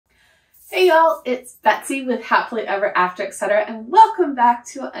Hey y'all, it's Betsy with Happily Ever After, etc. and welcome back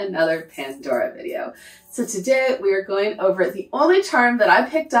to another Pandora video. So today we are going over the only charm that I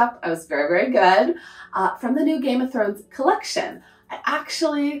picked up, I was very good, from the new Game of Thrones collection. I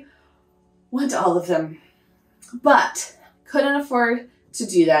actually want all of them, but couldn't afford to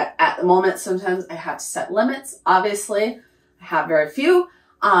do that at the moment. Sometimes I have to set limits. Obviously, I have very few,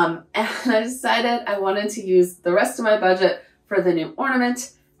 and I decided I wanted to use the rest of my budget for the new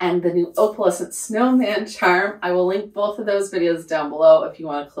ornament and the new opalescent snowman charm. I will link both of those videos down below if you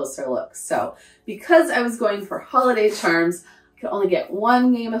want a closer look. So because I was going for holiday charms, I could only get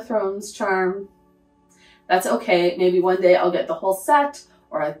one Game of Thrones charm. That's okay. Maybe one day I'll get the whole set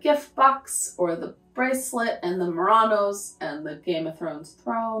or a gift box or the bracelet and the Muranos and the Game of Thrones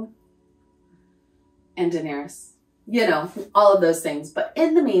throne and Daenerys. You know, all of those things. But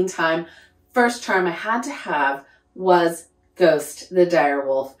in the meantime, first charm I had to have was Ghost, the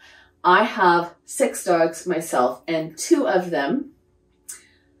Direwolf. I have 6 dogs myself, and 2 of them,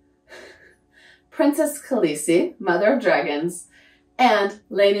 Princess Khaleesi, Mother of Dragons, and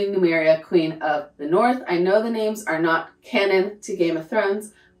Lady Numeria, Queen of the North. I know the names are not canon to Game of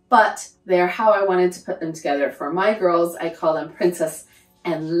Thrones, but they're how I wanted to put them together. For my girls, I call them Princess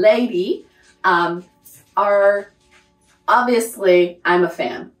and Lady. Obviously, I'm a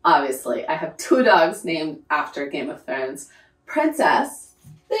fan. Obviously, I have 2 dogs named after Game of Thrones. Princess,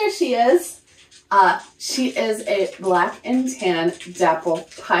 there she is. She is a black and tan dapple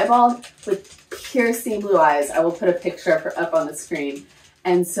piebald with piercing blue eyes. I will put a picture of her up on the screen.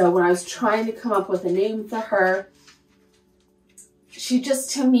 And so when I was trying to come up with a name for her, she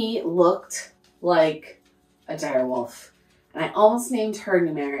just to me looked like a direwolf. And I almost named her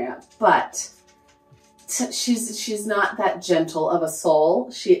Numeria, but she's not that gentle of a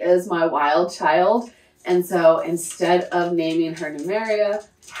soul. She is my wild child. And so instead of naming her Numeria,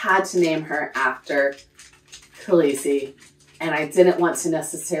 had to name her after Khaleesi. And I didn't want to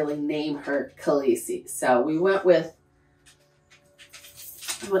necessarily name her Khaleesi. So we went with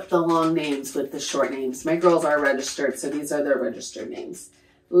the long names, with the short names. My girls are registered, so these are their registered names.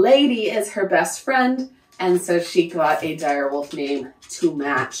 Lady is her best friend, and so she got a direwolf name to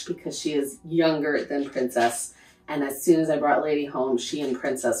match because she is younger than Princess. And as soon as I brought Lady home, she and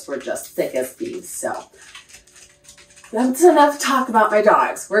Princess were just thick as thieves. So that's enough talk about my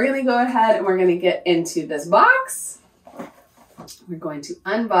dogs. We're going to go ahead and we're going to get into this box. We're going to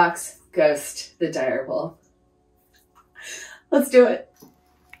unbox Ghost, the Direwolf. Let's do it.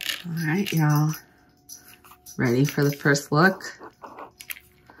 All right, y'all. Ready for the first look?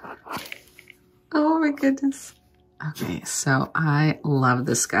 Oh my goodness. Okay, so I love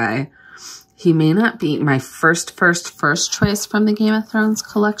this guy. He may not be my first choice from the Game of Thrones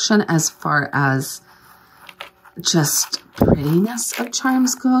collection as far as just prettiness of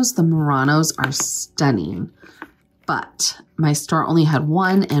charms goes. The Muranos are stunning, but my store only had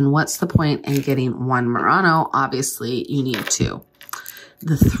 1, and what's the point in getting 1 Murano? Obviously, you need 2.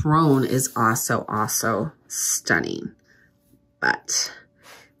 The throne is also stunning, but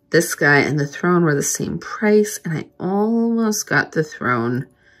this guy and the throne were the same price, and I almost got the throne,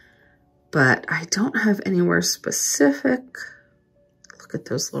 but I don't have anywhere specific. Look at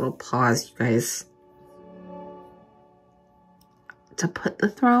those little paws, you guys, to put the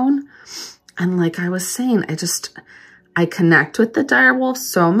throne. And like I was saying, I connect with the direwolf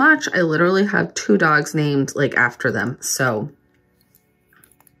so much. I literally have 2 dogs named like after them. So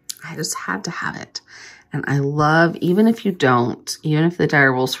I just had to have it. And I love, even if the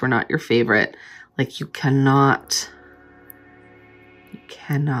direwolves were not your favorite, like you cannot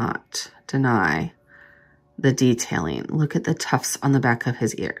deny the detailing. Look at the tufts on the back of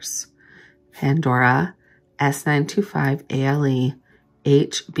his ears. Pandora, S925 ALE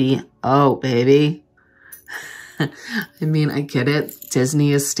HBO, baby. I mean, I get it.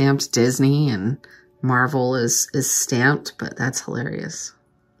 Disney is stamped Disney and Marvel is stamped, but that's hilarious.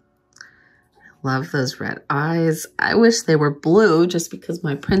 I love those red eyes. I wish they were blue just because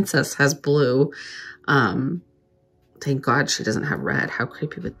my princess has blue. Thank God she doesn't have red. How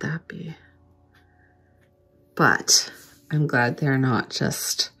creepy would that be? But I'm glad they're not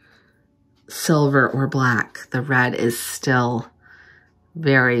just silver or black. The red is still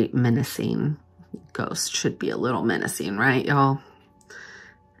very menacing. Ghost should be a little menacing, right, y'all?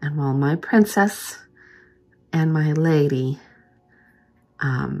 And while my princess and my lady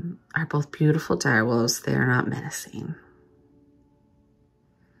are both beautiful direwolves, they are not menacing.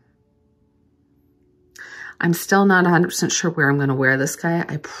 I'm still not 100% sure where I'm going to wear this guy.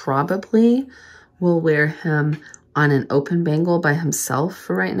 I probably will wear him on an open bangle by himself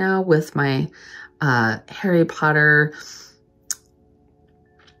for right now with my Harry Potter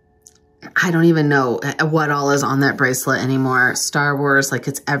I don't even know what all is on that bracelet anymore. Star Wars, like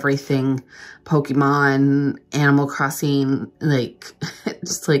it's everything. Pokemon, Animal Crossing, like,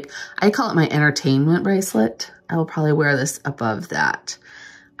 just like, I call it my entertainment bracelet. I will probably wear this above that.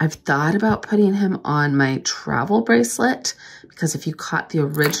 I've thought about putting him on my travel bracelet because if you caught the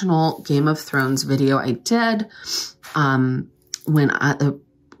original Game of Thrones video I did, when the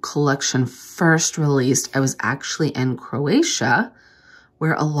collection first released, I was actually in Croatia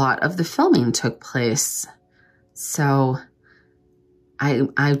where a lot of the filming took place. So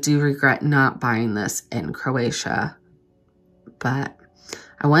I do regret not buying this in Croatia, but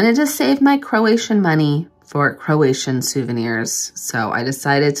I wanted to save my Croatian money for Croatian souvenirs. So I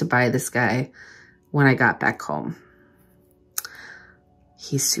decided to buy this guy when I got back home.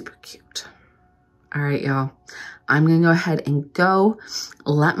 He's super cute. All right, y'all. I'm going to go ahead and go.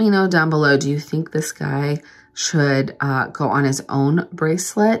 Let me know down below, do you think this guy should go on his own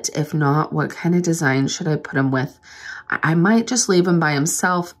bracelet? If not, what kind of design should I put him with? I might just leave him by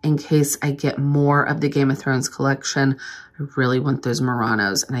himself in case I get more of the Game of Thrones collection. I really want those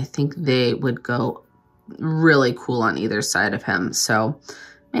Muranos, and I think they would go really cool on either side of him. So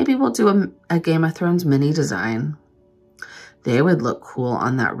maybe we'll do a Game of Thrones mini design. They would look cool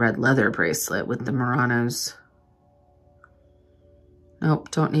on that red leather bracelet with the Muranos.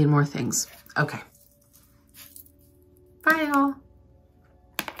 Nope, don't need more things. Okay. Bye, y'all.